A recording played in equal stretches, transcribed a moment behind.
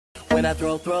when I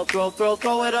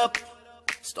throw it up.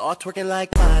 Start twerking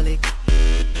like Miley.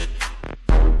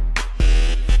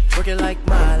 Twerking like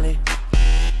Miley.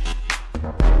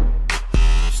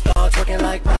 Start twerking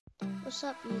like Miley. What's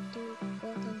up, YouTube?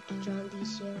 Welcome to John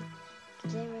D's here.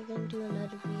 Today we're going to do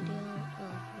another video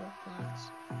of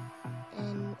Roblox.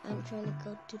 And I'm trying to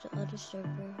go to the other server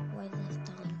while left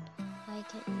on. I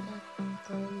cannot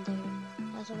go in there.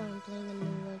 That's why I'm playing a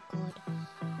new one called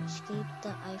Escape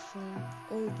the iPhone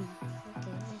OB.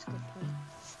 Okay, let's go play.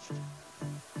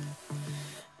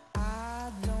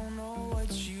 I don't know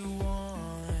what you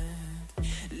want.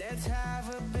 Let's have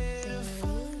a bit of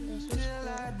fun till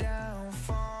I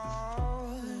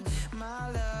downfall.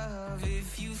 My love,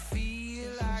 if you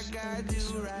feel like I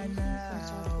do right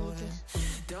now,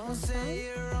 don't say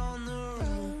you're on the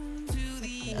run to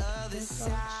the other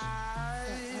side.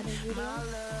 My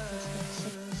love.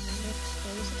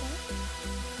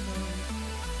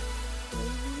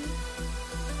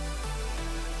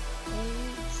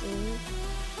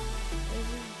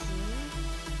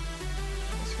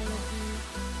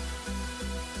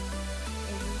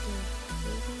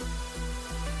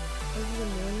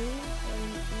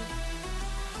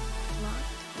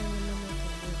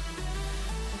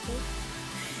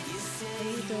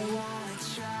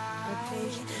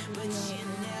 But you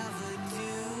never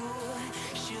do.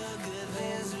 Sugar,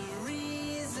 there's a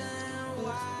reason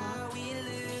why we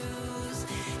lose.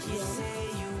 You say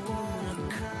you wanna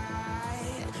cry,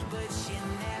 but you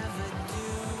never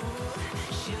do.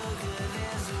 Sugar,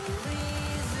 there's a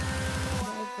reason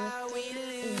why we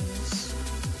lose.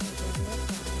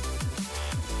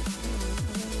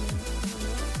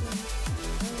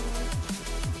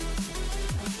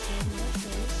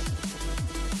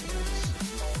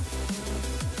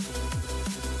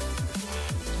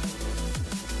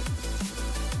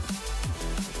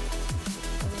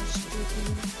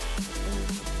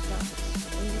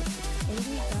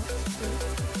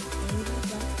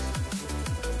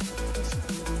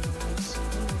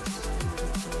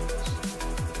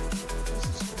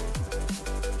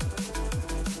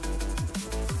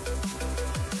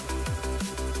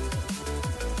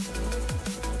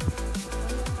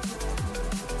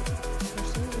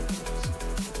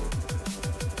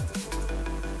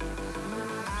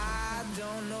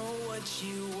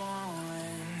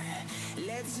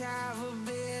 Let's have a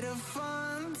bit of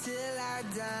fun till I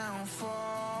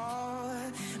downfall.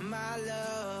 My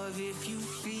love, if you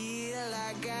feel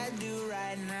like I do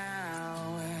right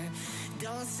now,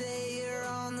 don't say you're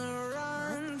on the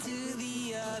run to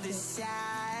the other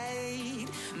side.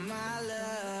 My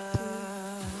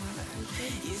love,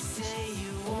 you say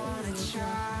you wanna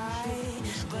try,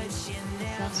 but you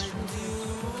never do.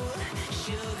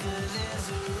 Sugar, there's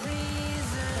a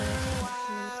reason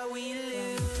why we lose.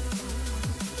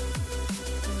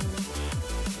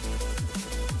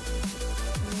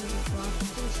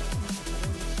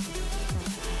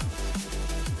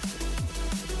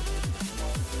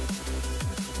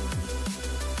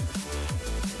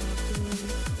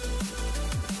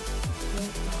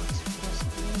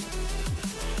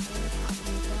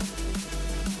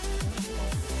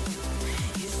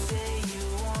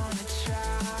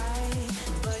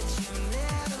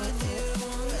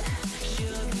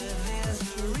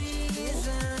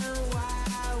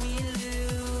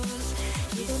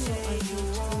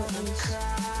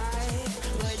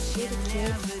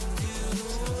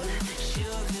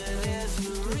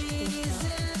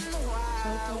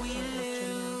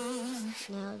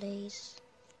 Nowadays,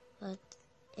 but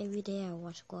every day I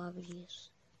watch squad videos.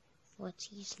 What's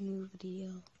his new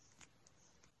video?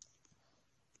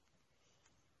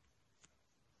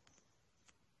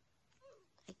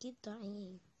 I keep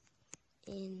dying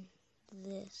in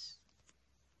this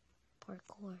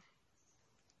parkour.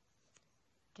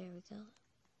 There we go.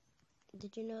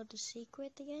 Did you know the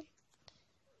secret again?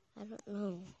 I don't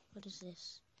know. What is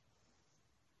this?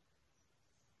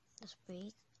 Let's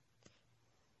break.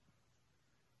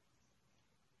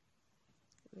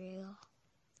 Real.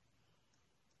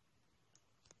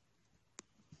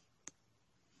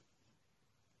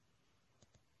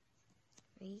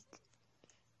 Break.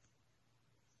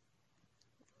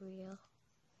 Real.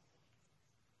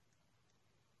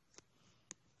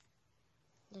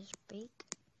 Let's break.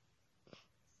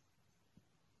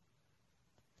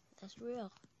 That's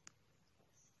real.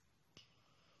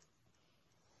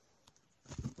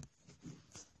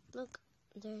 Look,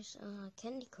 there's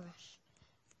Candy Crush.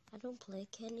 I don't play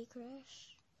Candy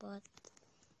Crush, but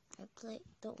I play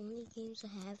the only games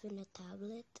I have in a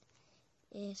tablet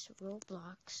is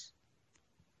Roblox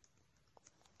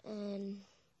and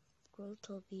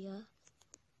Growtopia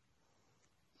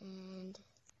and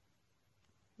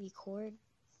Record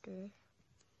recorder.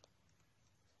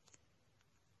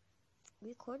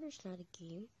 Recorder's not a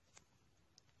game.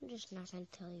 I'm just not gonna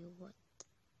tell you what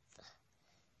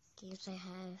games I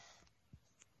have.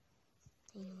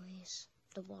 Anyways,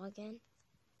 the ball again.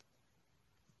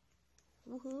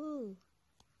 Woohoo!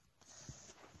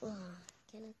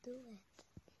 Can I do it?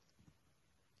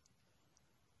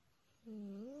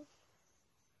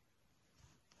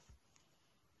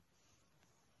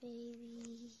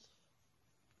 Maybe.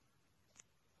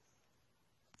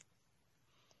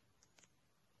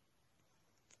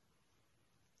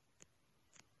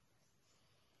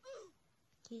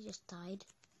 He just died.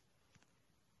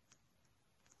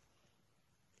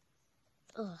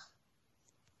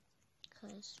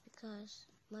 Because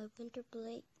my winter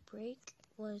break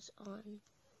was on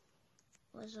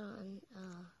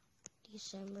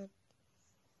December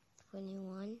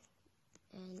 21,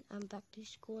 and I'm back to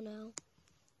school now,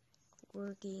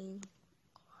 working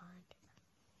hard.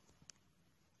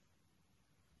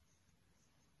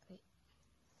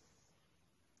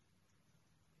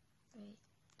 Wait,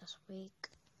 that's weak.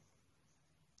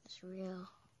 That's real.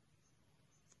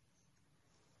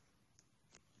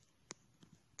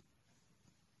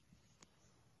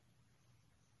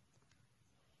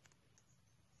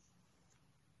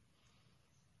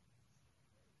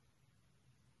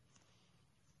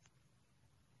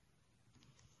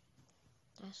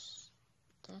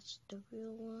 That's the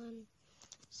real one.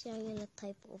 See, I'm gonna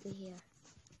type over here.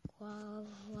 Guava.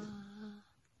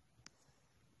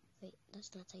 Wait,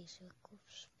 that's not how you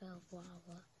spell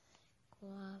guava.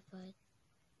 Guava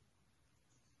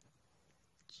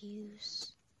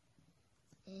juice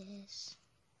is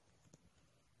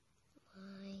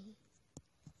my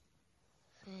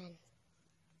fan.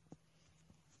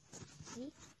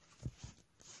 See?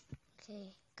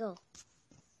 Okay, go.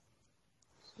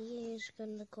 So he's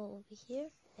gonna go over here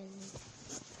and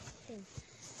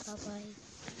bye bye.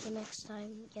 Till next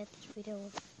time, get this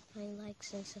video 9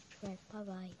 likes and subscribe. Bye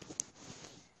bye.